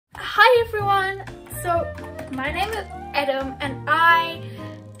Hi everyone! So my name is Adam and I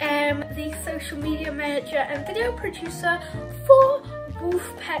am the social media manager and video producer for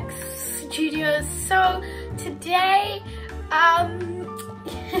Wolfpack Studios. So today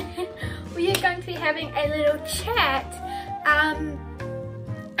we are going to be having a little chat and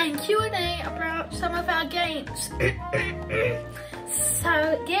Q&A about some of our games.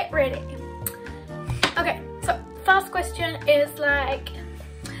 So get ready. Okay, so first question is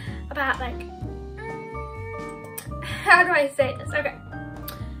about how do I say this? Okay,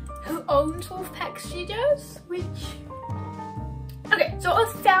 who owns Wolfpack Studios? Okay, so I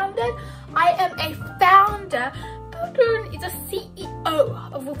was founded. I am a founder, but is a CEO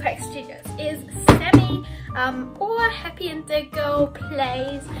of Wolfpack Studios. Is Sammy or Happy Indigo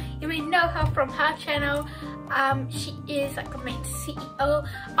Plays. You may know her from her channel. She is like the main CEO.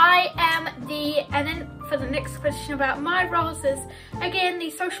 I am and then for the next question about my roles is again the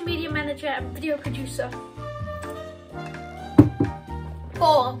social media manager and video producer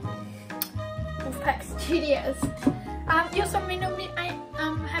for Wolfpack Studios. You also may know me, I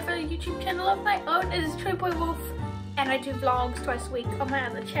have a YouTube channel of my own. It is True Boy Wolf and I do vlogs twice a week on my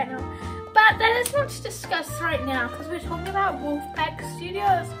other channel. But that is not to discuss right now because we're talking about Wolfpack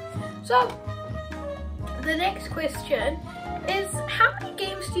Studios. So the next question is, how many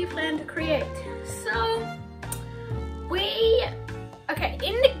games do you plan to create? So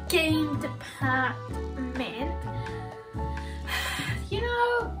in the game department, you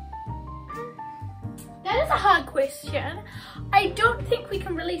know, that is a hard question. I don't think we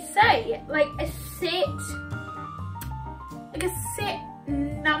can really say like a set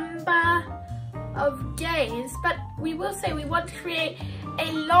number of games, but we will say we want to create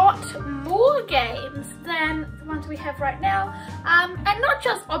a lot more games than the ones we have right now, and not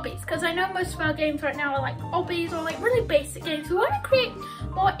just obbies, because I know most of our games right now are like obbies or like really basic games. We want to create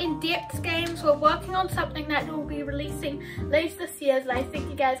more in-depth games. We're working on something that we'll be releasing later this year that I think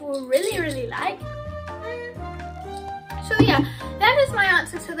you guys will really like. So yeah, that is my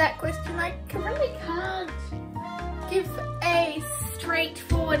answer to that question. I really can't give a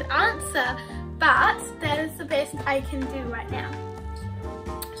straightforward answer, but that is the best I can do right now.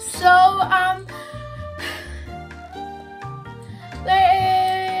 So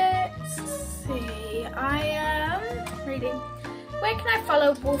let's see, I am reading. Where can I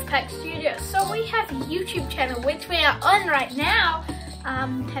follow Wolfpack Studios? So we have a YouTube channel which we are on right now.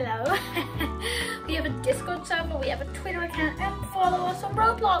 Hello. We have a Discord server, we have a Twitter account, and follow us on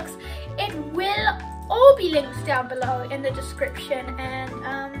Roblox. It will all be links down below in the description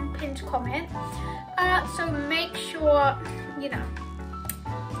and pinned comment. So make sure you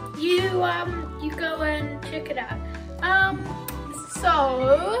go and check it out.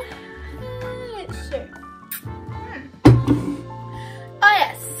 So let's see. Oh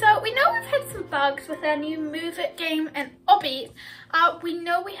yes, so we know we've had some bugs with our new Move It game and obbies. We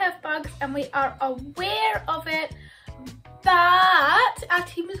know we have bugs and we are aware of it, but our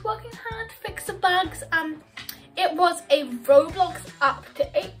team is working hard to fix the bugs. It was a Roblox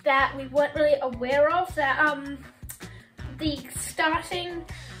update that we weren't really aware of, that the starting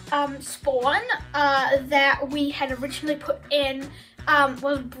spawn that we had originally put in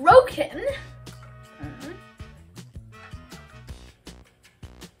was broken.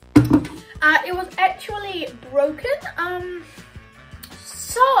 It was actually broken,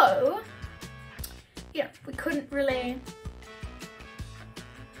 so yeah, we couldn't really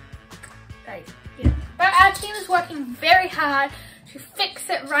but our team is working very hard to fix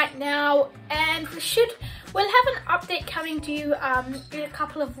it right now, and we'll have an update coming to you in a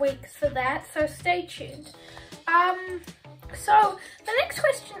couple of weeks for that, so stay tuned. So the next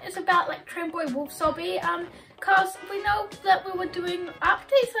question is about like Tramboy Wolf Sobby, because we know that we were doing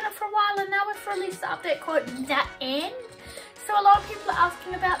updates on it for a while, and now we've released an update called The End. So a lot of people are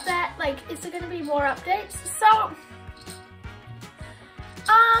asking about that, like, is there going to be more updates? So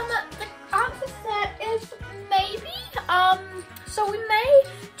the answer to that is maybe. So we may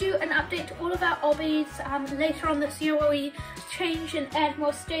do an update to all of our obbies later on this year, where we change and add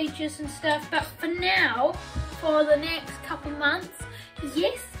more stages and stuff. But for now, for the next couple months,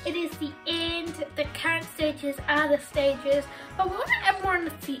 yes, it is the end. The current stages are the stages, but we want to add more in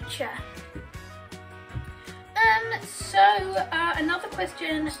the future. So another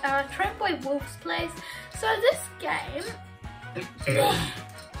question, Tramboy Wolf's Place. So this game,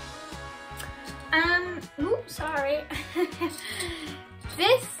 oops, sorry.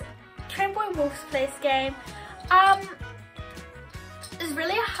 This Tramboy Wolf's Place game is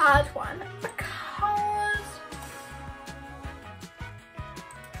really a hard one because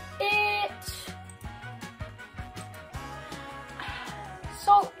it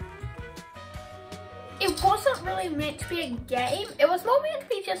wasn't really meant to be a game. It was more meant to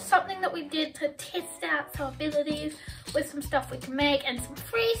be just something that we did to test out our abilities with some stuff we can make and some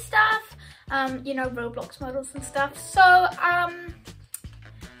free stuff. You know, Roblox models and stuff. So, kind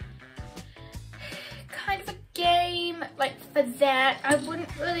of a game, like for that, I wouldn't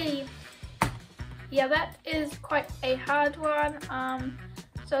really, yeah, that is quite a hard one.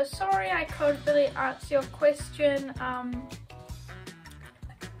 So sorry I couldn't really answer your question.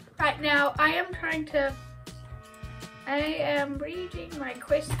 Right now, I am reading my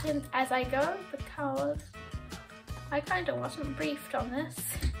questions as I go because I kind of wasn't briefed on this.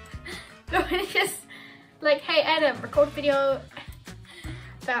 So it's just like, hey Adam, record video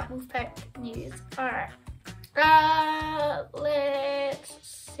about Wolfpack news. Alright. Let's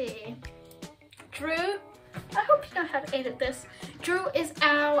see. Drew, I hope you know how to edit this. Drew is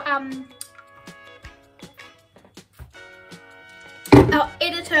our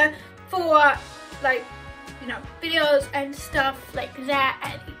editor for, like, you know, videos and stuff like that,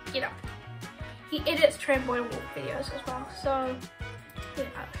 and you know, he edits Tramboy Wolf videos as well. So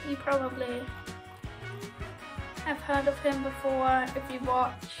yeah, you probably have heard of him before if you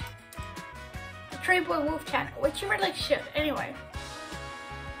watch the Tramboy Wolf channel, which you really should. Anyway,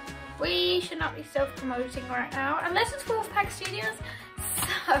 we should not be self-promoting right now unless it's Wolfpack Studios.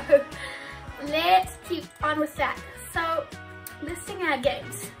 So let's keep on with that. So listing our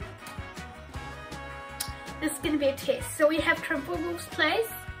games. This is going to be a test. So we have Tramboy Wolf's Place,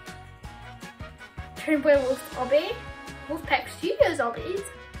 Tramboy Wolf's Obby, Wolfpack Studios Obbies,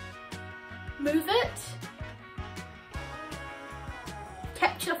 Move It,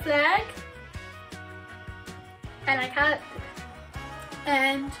 Capture Flag, and I can't.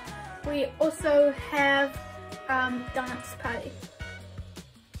 And we also have Dance Party.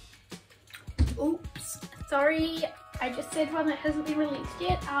 Oops, sorry, I just said one that hasn't been released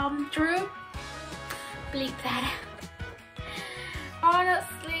yet. Drew, bleep that out.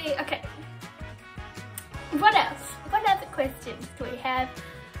 Honestly, okay. What else? What other questions do we have?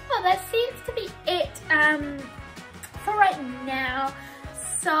 Well, that seems to be it for right now.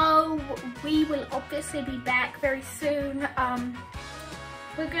 So we will obviously be back very soon.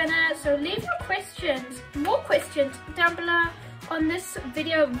 So leave your questions, more questions down below on this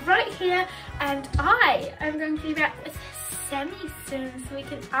video right here, and I am going to be back with Sammy soon so we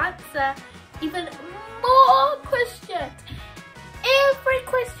can answer even more questions. Every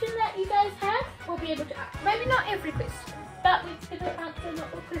question that you guys have, we'll be able to answer. Maybe not every question, but we can answer a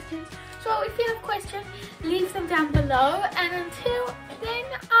lot of questions. So if you have questions, leave them down below, and until then,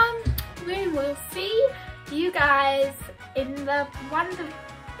 we will see you guys in the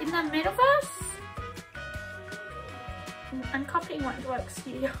metaverse. I'm copying Roblox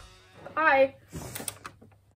Studio. Bye.